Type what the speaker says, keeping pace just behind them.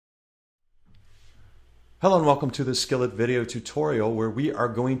Hello and welcome to the Skillet video tutorial where we are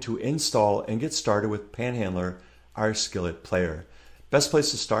going to install and get started with Panhandler, our Skillet player. Best place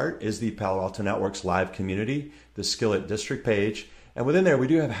to start is the Palo Alto Network's live community, the Skillet district page, and within there we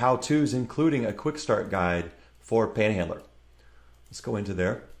do have how-tos including a quick start guide for Panhandler. Let's go into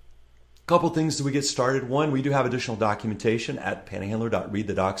there. A couple things as we get started. One, we do have additional documentation at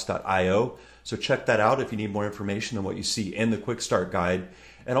panhandler.readthedocs.io, so check that out if you need more information than what you see in the quick start guide.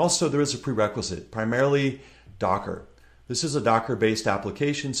 And also there is a prerequisite, primarily Docker. This is a Docker-based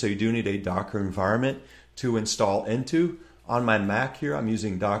application, so you do need a Docker environment to install into. On my Mac here, I'm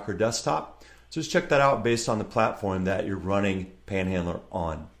using Docker Desktop. So just check that out based on the platform that you're running Panhandler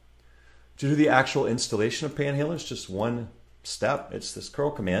on. To do the actual installation of Panhandler, it's just one step. It's this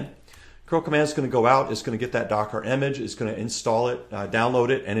curl command. Curl command is going to go out, it's going to get that Docker image, it's going to install it, download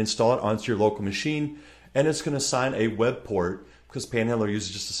it, and install it onto your local machine, and it's going to assign a web port because Panhandler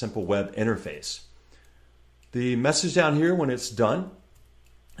uses just a simple web interface. The message down here when it's done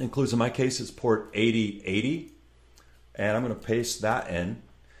includes, in my case, it's port 8080, and I'm going to paste that in,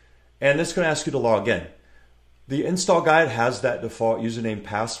 and it's going to ask you to log in. The install guide has that default username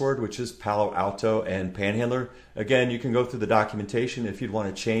password, which is Palo Alto and Panhandler. Again, you can go through the documentation if you'd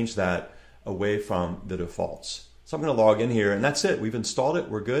want to change that away from the defaults. So I'm going to log in here, and that's it. We've installed it.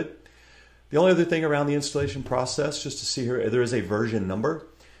 We're good. The only other thing around the installation process, just to see here, there is a version number,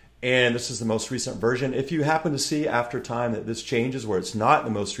 and this is the most recent version. If you happen to see after time that this changes where it's not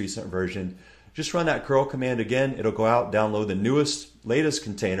the most recent version, just run that curl command again. It'll go out, download the newest, latest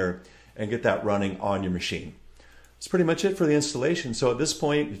container, and get that running on your machine. That's pretty much it for the installation. So at this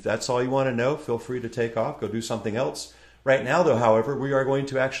point, if that's all you want to know, feel free to take off, go do something else. Right now, though, however, we are going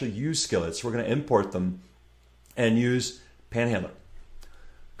to actually use skillets. We're going to import them and use Panhandler.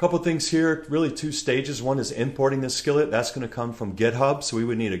 Couple things here, really two stages. One is importing the skillet. That's going to come from GitHub, so we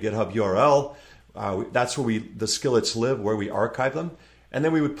would need a GitHub URL. That's where the skillets live, where we archive them. And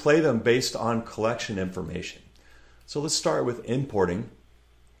then we would play them based on collection information. So let's start with importing.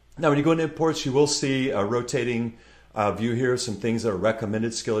 Now when you go into imports, you will see a rotating view here, some things that are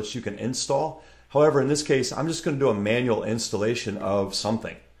recommended skillets you can install. However, in this case, I'm just going to do a manual installation of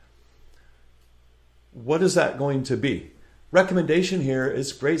something. What is that going to be? Recommendation here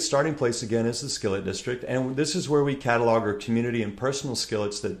is great starting place again is the Skillet district, and this is where we catalog our community and personal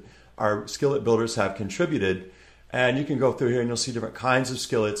skillets that our skillet builders have contributed. And you can go through here and you'll see different kinds of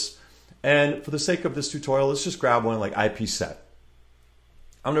skillets. And for the sake of this tutorial, let's just grab one like IPsec.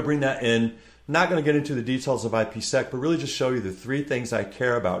 I'm going to bring that in. I'm not going to get into the details of IPsec, but really just show you the three things I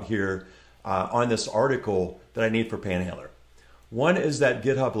care about here on this article that I need for Panhandler. One is that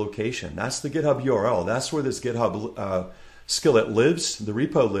GitHub location. That's the GitHub URL. That's where this GitHub skillet lives, the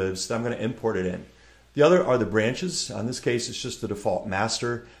repo lives, that I'm going to import it in. The other are the branches. In this case, it's just the default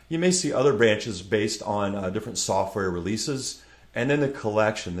master. You may see other branches based on different software releases. And then the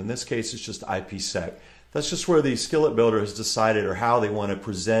collection. In this case, it's just IPsec. That's just where the skillet builder has decided or how they want to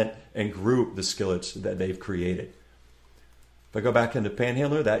present and group the skillets that they've created. If I go back into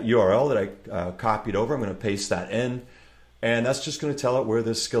Panhandler, that URL that I copied over, I'm going to paste that in. And that's just going to tell it where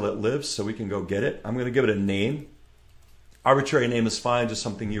this skillet lives so we can go get it. I'm going to give it a name. Arbitrary name is fine, just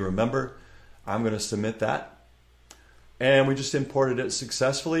something you remember. I'm going to submit that. And we just imported it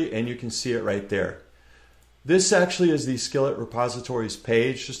successfully, and you can see it right there. This actually is the Skillet repositories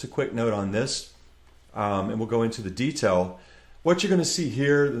page. Just a quick note on this, and we'll go into the detail. What you're going to see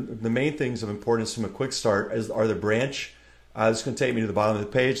here, the main things of importance from a quick start are the branch. This is going to take me to the bottom of the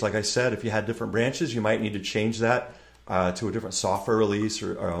page. Like I said, if you had different branches, you might need to change that to a different software release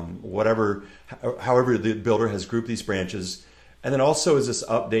or whatever, however the builder has grouped these branches. And then also is this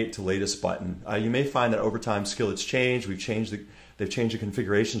update to latest button. You may find that over time skillets change. They've changed the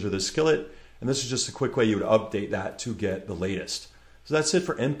configurations of the skillet, and this is just a quick way you would update that to get the latest. So that's it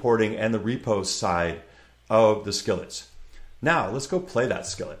for importing and the repo side of the skillets. Now let's go play that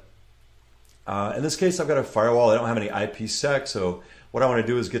skillet. In this case, I've got a firewall. I don't have any IPsec, so what I want to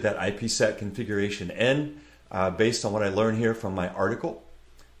do is get that IPsec configuration in. Based on what I learned here from my article.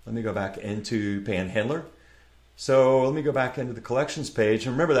 Let me go back into Panhandler. So let me go back into the collections page.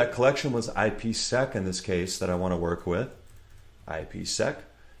 And remember that collection was IPsec in this case that I want to work with. IPsec.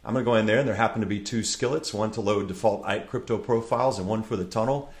 I'm going to go in there, and there happen to be two skillets, one to load default crypto profiles and one for the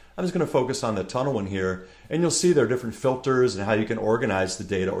tunnel. I'm just going to focus on the tunnel one here, and you'll see there are different filters and how you can organize the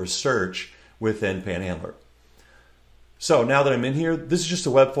data or search within Panhandler. So now that I'm in here, this is just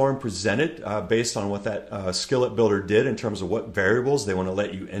a web form presented based on what that skillet builder did in terms of what variables they want to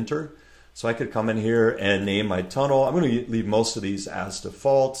let you enter. So I could come in here and name my tunnel. I'm going to leave most of these as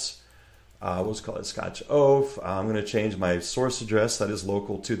defaults. We'll just call it Scotch Oaf. I'm going to change my source address that is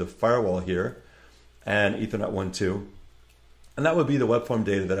local to the firewall here. and Ethernet 1.2. And that would be the web form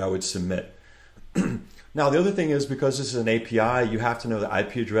data that I would submit. Now, the other thing is, because this is an API, you have to know the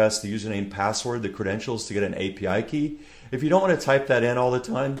IP address, the username, password, the credentials to get an API key. If you don't want to type that in all the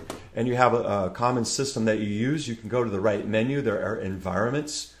time and you have a common system that you use, you can go to the right menu. There are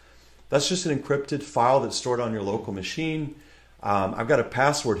environments. That's just an encrypted file that's stored on your local machine. I've got a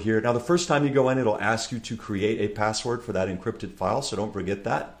password here. Now, the first time you go in, it'll ask you to create a password for that encrypted file, so don't forget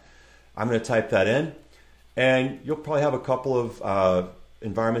that. I'm going to type that in, and you'll probably have a couple of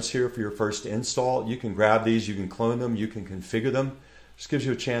environments here for your first install. You can grab these, you can clone them, you can configure them. Just gives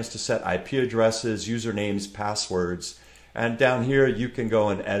you a chance to set IP addresses, usernames, passwords, and down here you can go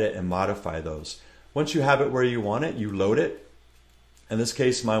and edit and modify those. Once you have it where you want it, you load it. In this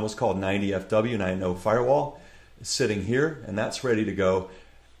case, mine was called 90FW, 90 Firewall. It's sitting here, and that's ready to go.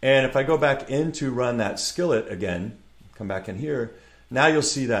 And if I go back in to run that skillet again, come back in here, now you'll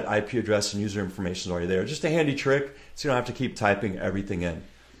see that IP address and user information is already there. Just a handy trick, so you don't have to keep typing everything in.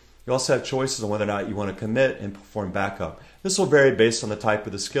 You also have choices on whether or not you want to commit and perform backup. This will vary based on the type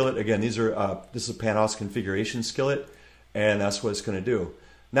of the skillet. Again, this is a Panos configuration skillet, and that's what it's going to do.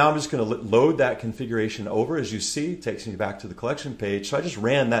 Now I'm just going to load that configuration over. As you see, it takes me back to the collection page. So I just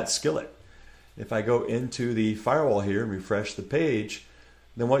ran that skillet. If I go into the firewall here and refresh the page,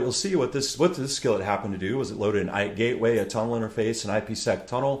 then what you'll see, what this skillet happened to do was it loaded an IPsec gateway, a tunnel interface, an IPsec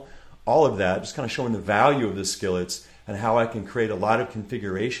tunnel, all of that, just kind of showing the value of the skillets and how I can create a lot of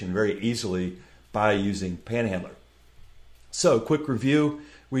configuration very easily by using Panhandler. So, quick review.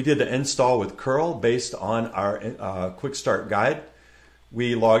 We did the install with curl based on our quick start guide.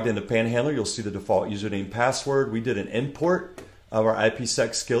 We logged into Panhandler. You'll see the default username, password. We did an import of our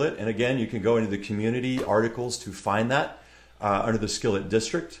IPsec skillet, and again, you can go into the community articles to find that under the skillet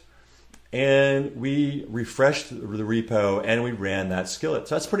district. And we refreshed the repo and we ran that skillet.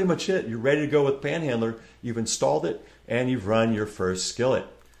 So that's pretty much it. You're ready to go with Panhandler. You've installed it and you've run your first skillet.